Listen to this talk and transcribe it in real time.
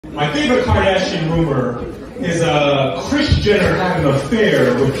My favorite Kardashian rumor is Kris Jenner having an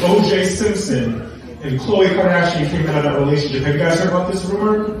affair with OJ Simpson, and Khloe Kardashian came out of that relationship. Have you guys heard about this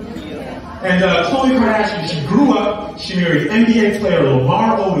rumor? And Khloe Kardashian, she grew up, she married NBA player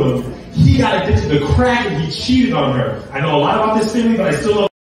Lamar Odom. He got addicted to crack and he cheated on her. I know a lot about this family, but I still love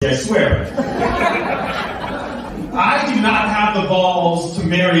I swear. I do not have the balls to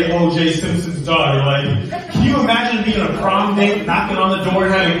marry OJ Simpson's daughter. Like, can you imagine being a prom date, knocking on the door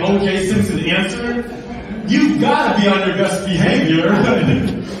and having OJ Simpson answer? You've got to be on your best behavior.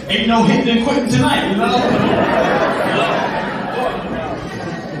 Ain't no hitting and quitting tonight, you know?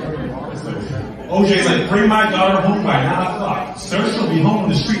 OJ's like, bring my daughter home by 9 o'clock. Sir, she'll be home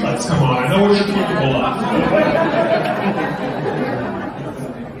when the streetlights come on. I know what you're capable of.